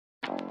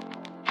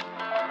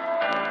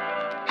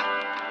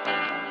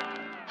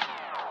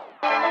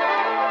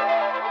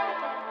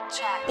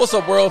What's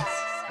up, world?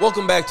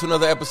 Welcome back to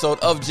another episode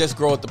of Just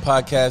Grow It, the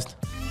podcast.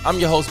 I'm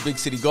your host, Big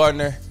City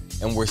Gardener,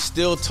 and we're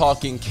still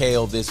talking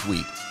kale this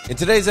week. In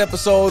today's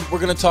episode, we're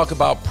going to talk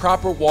about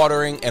proper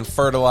watering and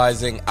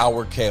fertilizing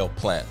our kale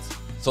plants.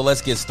 So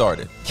let's get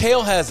started.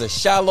 Kale has a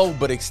shallow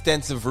but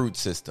extensive root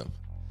system.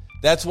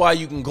 That's why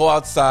you can go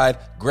outside,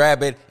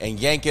 grab it, and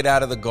yank it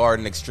out of the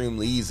garden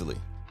extremely easily.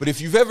 But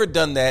if you've ever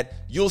done that,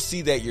 you'll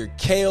see that your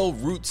kale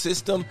root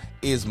system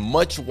is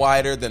much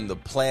wider than the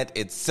plant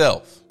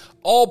itself.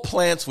 All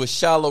plants with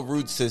shallow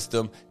root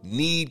system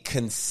need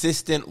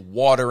consistent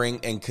watering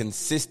and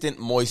consistent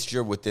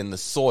moisture within the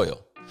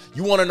soil.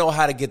 You want to know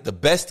how to get the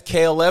best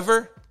kale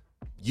ever?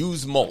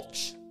 Use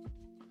mulch.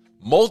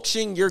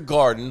 Mulching your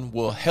garden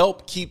will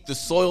help keep the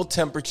soil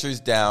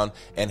temperatures down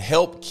and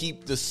help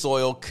keep the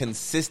soil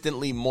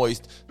consistently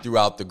moist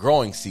throughout the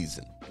growing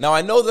season. Now,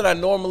 I know that I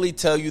normally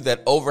tell you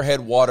that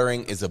overhead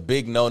watering is a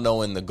big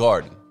no-no in the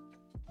garden.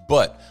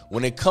 But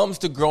when it comes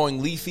to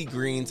growing leafy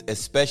greens,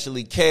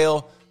 especially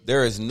kale,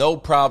 there is no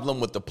problem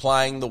with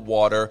applying the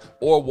water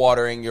or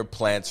watering your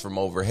plants from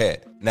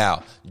overhead.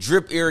 Now,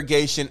 drip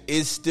irrigation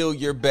is still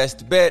your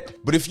best bet,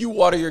 but if you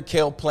water your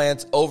kale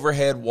plants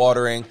overhead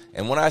watering,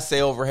 and when I say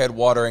overhead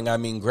watering, I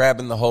mean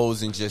grabbing the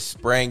hose and just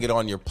spraying it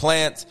on your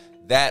plants,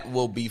 that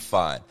will be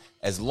fine,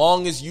 as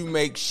long as you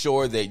make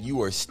sure that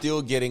you are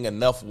still getting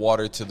enough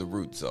water to the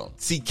root zone.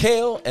 See,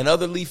 kale and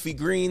other leafy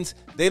greens,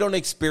 they don't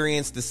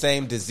experience the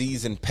same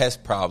disease and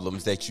pest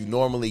problems that you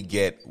normally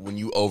get when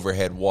you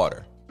overhead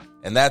water.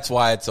 And that's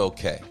why it's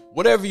okay.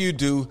 Whatever you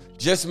do,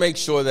 just make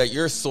sure that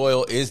your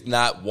soil is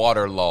not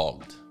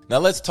waterlogged. Now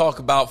let's talk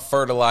about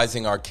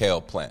fertilizing our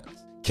kale plants.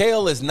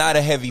 Kale is not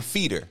a heavy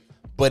feeder,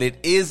 but it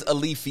is a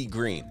leafy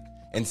green.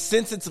 And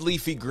since it's a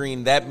leafy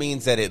green, that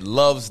means that it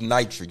loves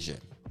nitrogen.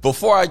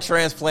 Before I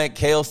transplant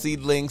kale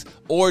seedlings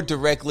or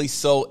directly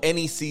sow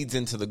any seeds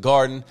into the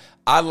garden,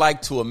 I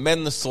like to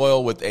amend the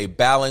soil with a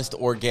balanced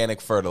organic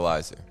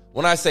fertilizer.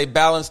 When I say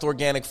balanced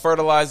organic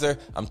fertilizer,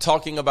 I'm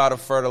talking about a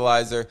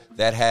fertilizer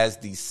that has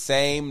the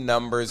same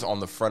numbers on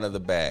the front of the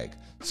bag.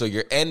 So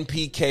your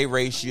NPK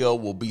ratio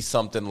will be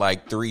something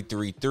like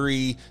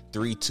 333,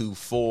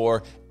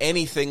 324.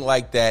 Anything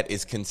like that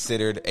is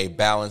considered a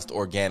balanced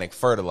organic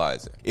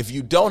fertilizer. If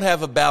you don't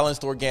have a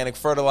balanced organic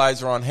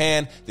fertilizer on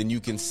hand, then you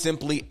can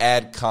simply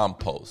add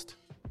compost.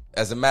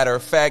 As a matter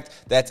of fact,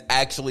 that's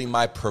actually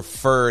my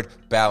preferred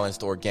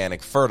balanced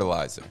organic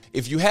fertilizer.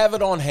 If you have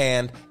it on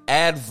hand,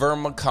 add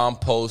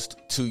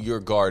vermicompost to your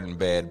garden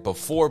bed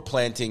before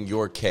planting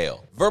your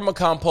kale.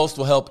 Vermicompost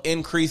will help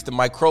increase the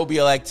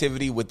microbial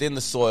activity within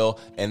the soil,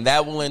 and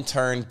that will in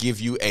turn give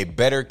you a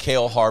better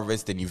kale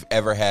harvest than you've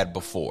ever had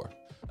before.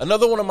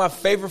 Another one of my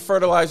favorite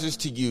fertilizers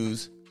to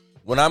use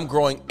when I'm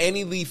growing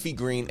any leafy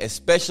green,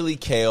 especially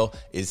kale,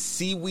 is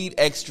seaweed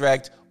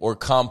extract or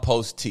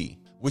compost tea.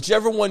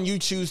 Whichever one you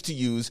choose to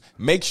use,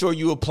 make sure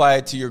you apply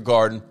it to your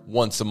garden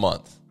once a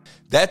month.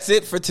 That's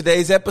it for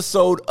today's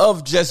episode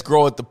of Just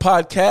Grow It, the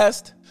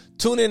podcast.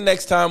 Tune in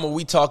next time when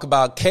we talk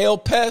about kale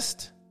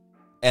pest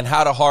and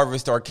how to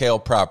harvest our kale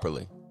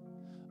properly.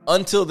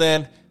 Until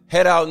then,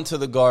 head out into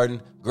the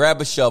garden, grab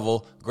a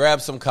shovel,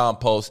 grab some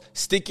compost,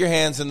 stick your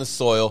hands in the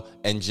soil,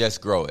 and just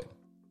grow it.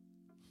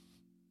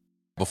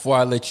 Before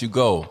I let you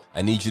go,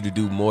 I need you to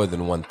do more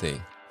than one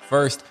thing.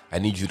 First, I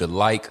need you to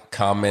like,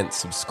 comment,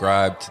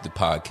 subscribe to the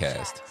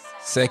podcast.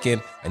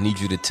 Second, I need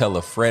you to tell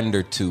a friend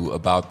or two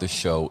about the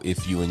show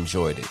if you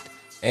enjoyed it.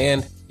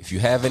 And if you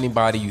have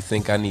anybody you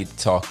think I need to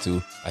talk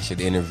to, I should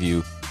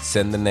interview,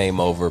 send the name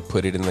over,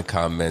 put it in the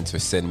comments, or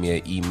send me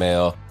an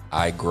email,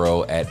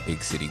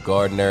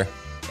 igrow@BigCityGardener.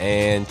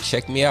 And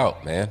check me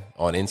out, man,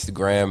 on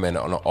Instagram and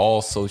on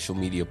all social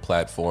media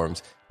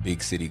platforms,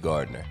 Big City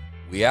Gardener.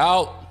 We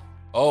out.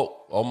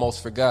 Oh,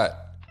 almost forgot.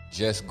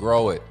 Just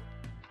grow it.